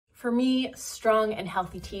For me, strong and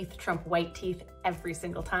healthy teeth trump white teeth every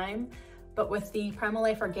single time. But with the Primal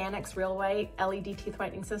Life Organics Real White LED Teeth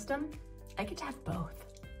Whitening System, I get to have both.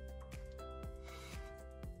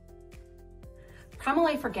 Primal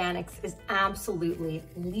Life Organics is absolutely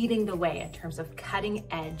leading the way in terms of cutting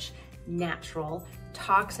edge, natural,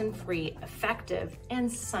 toxin-free, effective,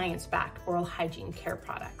 and science-backed oral hygiene care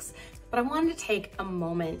products. But I wanted to take a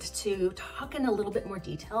moment to talk in a little bit more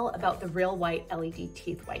detail about the Real White LED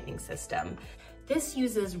Teeth Whitening System. This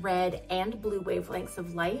uses red and blue wavelengths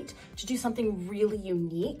of light to do something really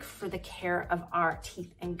unique for the care of our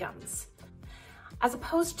teeth and gums. As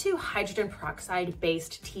opposed to hydrogen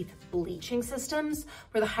peroxide-based teeth bleaching systems,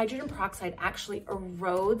 where the hydrogen peroxide actually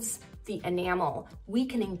erodes the enamel,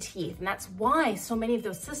 weakening teeth. And that's why so many of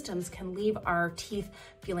those systems can leave our teeth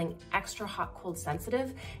feeling extra hot, cold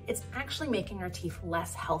sensitive. It's actually making our teeth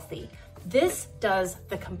less healthy. This does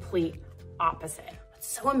the complete opposite. What's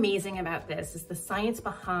so amazing about this is the science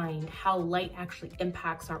behind how light actually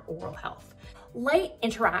impacts our oral health. Light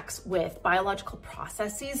interacts with biological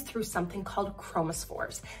processes through something called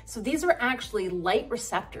chromophores. So these are actually light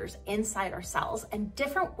receptors inside our cells, and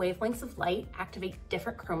different wavelengths of light activate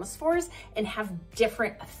different chromophores and have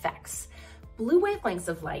different effects. Blue wavelengths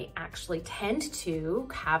of light actually tend to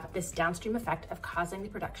have this downstream effect of causing the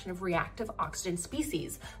production of reactive oxygen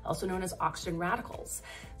species, also known as oxygen radicals.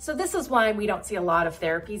 So this is why we don't see a lot of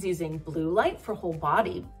therapies using blue light for whole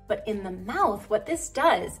body. But in the mouth, what this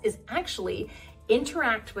does is actually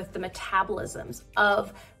interact with the metabolisms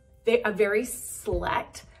of a very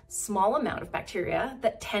select small amount of bacteria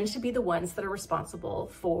that tend to be the ones that are responsible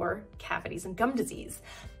for cavities and gum disease.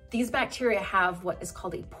 These bacteria have what is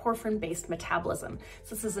called a porphyrin-based metabolism.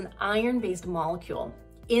 So this is an iron-based molecule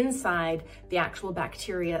inside the actual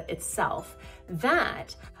bacteria itself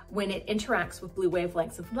that, when it interacts with blue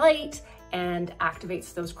wavelengths of light and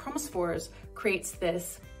activates those chromophores, creates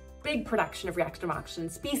this big production of reactive oxygen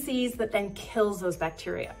species that then kills those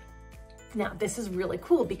bacteria. Now, this is really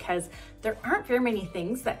cool because there aren't very many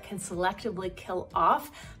things that can selectively kill off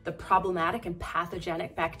the problematic and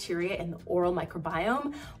pathogenic bacteria in the oral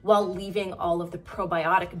microbiome while leaving all of the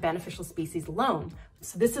probiotic beneficial species alone.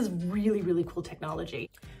 So this is really, really cool technology.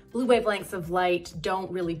 Blue wavelengths of light don't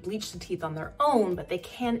really bleach the teeth on their own, but they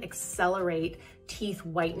can accelerate teeth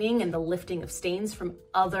whitening and the lifting of stains from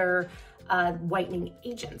other whitening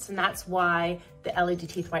agents. And that's why the LED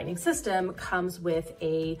teeth whitening system comes with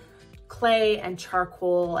a clay and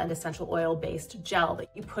charcoal and essential oil based gel that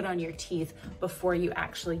you put on your teeth before you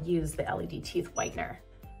actually use the LED teeth whitener.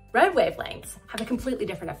 Red wavelengths have a completely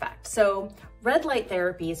different effect. So red light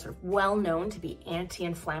therapies are well known to be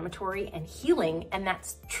anti-inflammatory and healing, and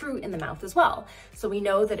that's true in the mouth as well. So we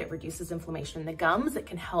know that it reduces inflammation in the gums. It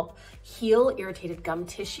can help heal irritated gum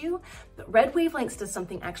tissue, but red wavelengths does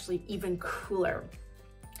something actually even cooler.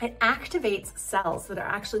 It activates cells that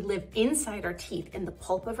actually live inside our teeth, in the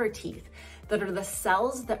pulp of our teeth, that are the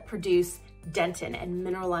cells that produce dentin and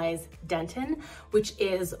mineralize dentin, which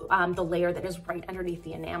is the layer that is right underneath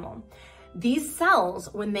the enamel. These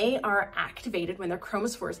cells, when they are activated, when their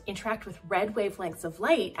chromophores interact with red wavelengths of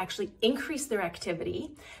light, actually increase their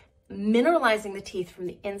activity, mineralizing the teeth from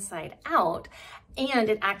the inside out, and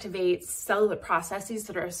it activates cellular processes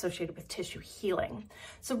that are associated with tissue healing.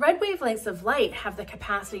 So red wavelengths of light have the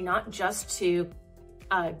capacity not just to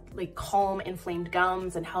calm inflamed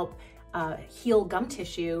gums and help heal gum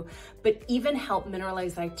tissue, but even help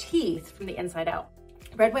mineralize our teeth from the inside out.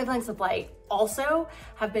 Red wavelengths of light also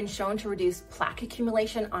have been shown to reduce plaque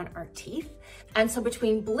accumulation on our teeth. And so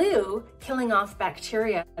between blue, killing off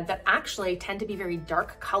bacteria that actually tend to be very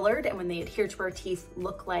dark colored, and when they adhere to our teeth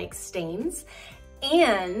look like stains,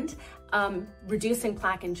 and reducing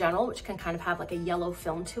plaque in general, which can kind of have like a yellow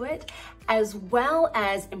film to it, as well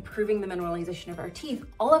as improving the mineralization of our teeth,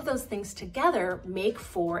 all of those things together make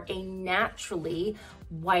for a naturally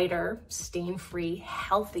whiter, stain-free,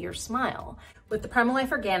 healthier smile. With the Primal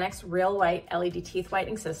Life Organics Real White LED Teeth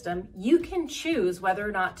Whitening System, you can choose whether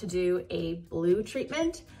or not to do a blue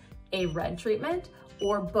treatment, a red treatment,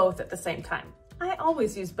 or both at the same time. I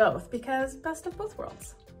always use both because best of both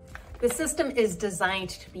worlds. The system is designed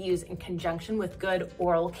to be used in conjunction with good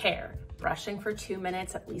oral care, brushing for 2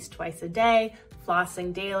 minutes at least twice a day,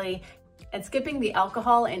 flossing daily, and skipping the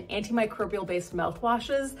alcohol and antimicrobial-based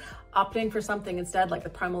mouthwashes, opting for something instead like the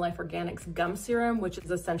Primal Life Organics Gum Serum, which is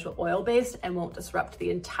essential oil-based and won't disrupt the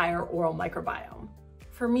entire oral microbiome.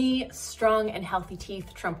 For me, strong and healthy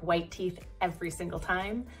teeth trump white teeth every single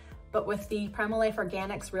time, but with the Primal Life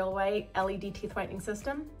Organics Real White LED Teeth Whitening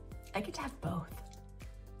System, I get to have both.